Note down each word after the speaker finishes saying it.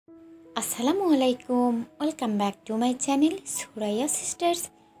আসসালামুয়ালাইকুম, welcome back to my channel Suraiya sisters.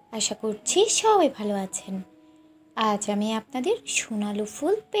 আশা করছি সবাই ভালো আছেন। আজ আমি আপনাদের সোনালু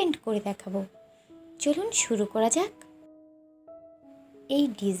ফুল পেন্ট করে দেখাবো। চলুন শুরু করা যাক। এই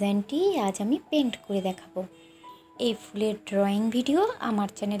ডিজাইনটি আজ আমি পেন্ট করে দেখাবো। এই ফুলের ড্রয়িং ভিডিও আমার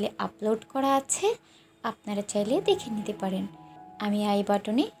চ্যানেলে আপলোড করা আছে, আপনারা চাইলে দেখে নিতে পারেন। আমি আই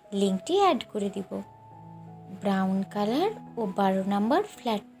বাটনে লিঙ্কটি অ্যাড করে দিব। ব্রাউন কালার ও 12 নম্বর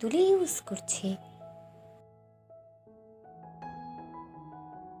ফ্ল্যাট তুলি ইউজ করছি।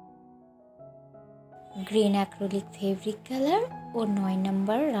 গ্রিন অ্যাক্রিলিক ফেব্রিক কালার ও 9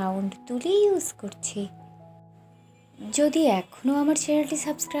 নম্বর রাউন্ড তুলি ইউজ করছি। যদি এখনও আমার চ্যানেলটি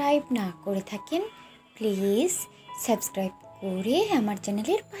সাবস্ক্রাইব না করে থাকেন, প্লিজ সাবস্ক্রাইব করে আমার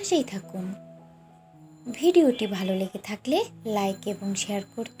চ্যানেলের পাশেই থাকুন। ভিডিওটি ভালো লেগে থাকলে লাইক এবং শেয়ার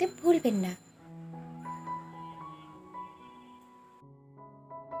করতে ভুলবেন না।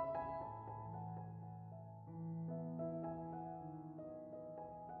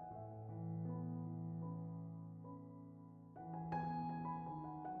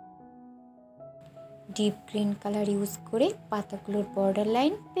 ডিপ গ্রিন কালার ইউজ করে পাতাগুলোর বর্ডার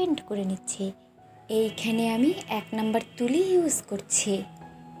লাইন পেন্ট করে নিচ্ছি। এইখানে আমি 1 নম্বর তুলি ইউজ করছি।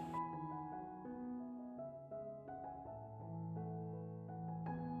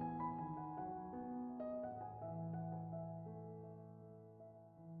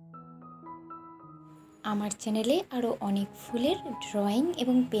 আমার চ্যানেলে আরও অনেক ফুলের ড্রয়িং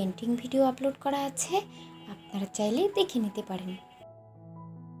এবং পেন্টিং ভিডিও আপলোড করা আছে, আপনারা চাইলে দেখে নিতে পারেন।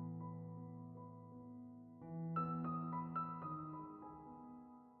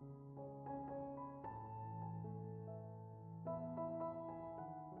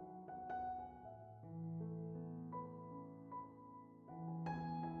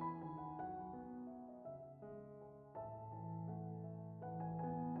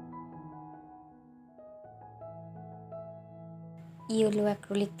 Yellow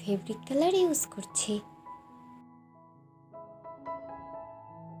acrylic fabric colour use করছি।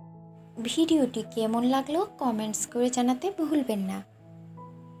 ভিডিওটি কেমন লাগলো কমেন্টস করে জানাতে ভুলবেন না।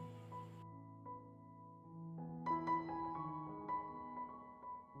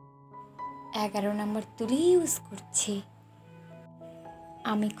 এগারো নম্বর তুলি ইউজ করছি।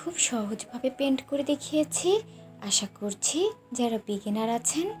 আমি খুব সহজভাবে পেন্ট করে দেখিয়েছি, আশা করছি যারা বিগিনার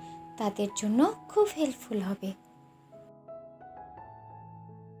আছেন তাদের জন্য খুব হেল্পফুল হবে।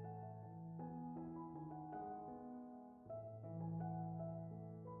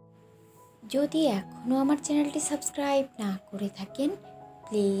 যদি এখনও আমার চ্যানেলটি সাবস্ক্রাইব না করে থাকেন,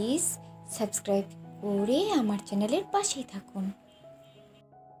 প্লিজ সাবস্ক্রাইব করে আমার চ্যানেলের পাশেই থাকুন।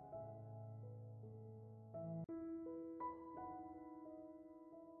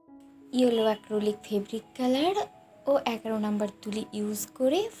 ইয়েলো অ্যাক্রিলিক ফেব্রিক কালার ও 11 নম্বর তুলি ইউজ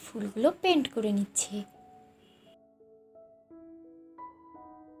করে ফুলগুলো পেন্ট করে নিচ্ছি।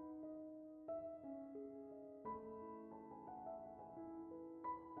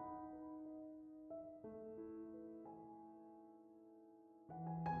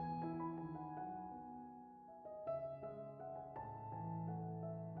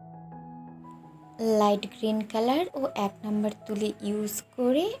 লাইট গ্রিন কালার ও 1 নম্বর তুলি ইউজ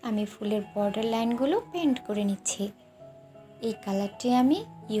করে আমি ফুলের বর্ডার লাইনগুলো পেন্ট করে নিচ্ছি। এই কালারটি আমি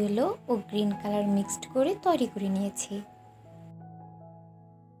ইয়েলো ও গ্রিন কালার মিক্সড করে তৈরি করে নিয়েছি।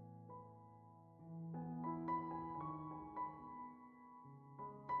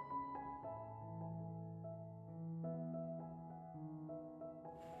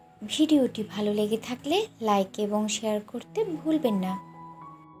 ভিডিওটি ভালো লেগে থাকলে লাইক এবং শেয়ার করতে ভুলবেন না।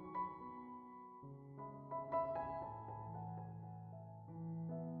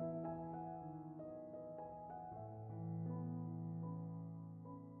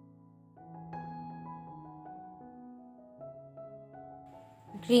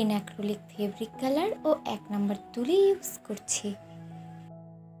 গ্রিন অ্যাক্রিলিক ফেব্রিক কালার ও 1 নম্বর তুলি ইউজ করছি।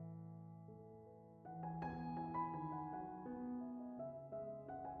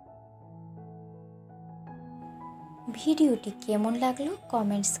 ভিডিওটি কেমন লাগলো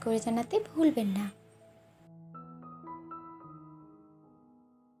কমেন্টস করে জানাতে ভুলবেন না।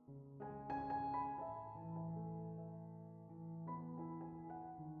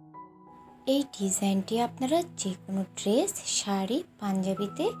 এই ডিজাইনটি আপনারা যে কোনো ড্রেস, শাড়ি,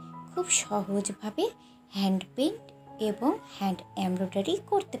 পাঞ্জাবিতে খুব সহজভাবে হ্যান্ড পেইন্ট এবং হ্যান্ড এমব্রয়ডারি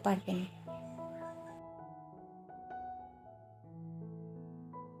করতে পারবেন।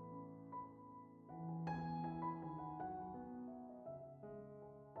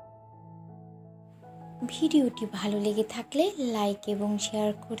 ভিডিওটি ভালো লেগে থাকলে লাইক এবং শেয়ার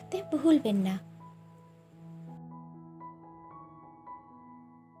করতে ভুলবেন না।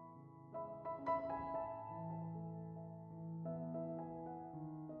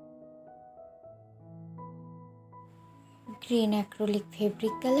 Green acrylic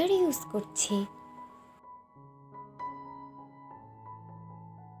fabric colour use করছি।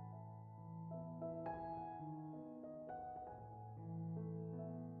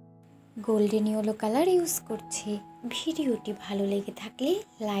 গোল্ডেন ইয়েলো কালার ইউজ করছি। ভিডিওটি ভালো লেগে থাকলে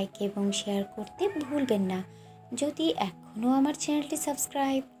লাইক এবং শেয়ার করতে ভুলবেন না। যদি এখনও আমার চ্যানেলটি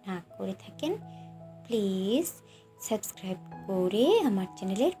সাবস্ক্রাইব না করে থাকেন, প্লিজ সাবস্ক্রাইব করে আমার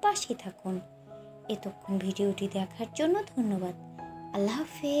চ্যানেলের পাশে থাকুন। এতক্ষণ ভিডিওটি দেখার জন্য ধন্যবাদ। আল্লাহ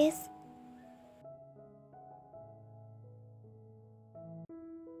হাফেজ।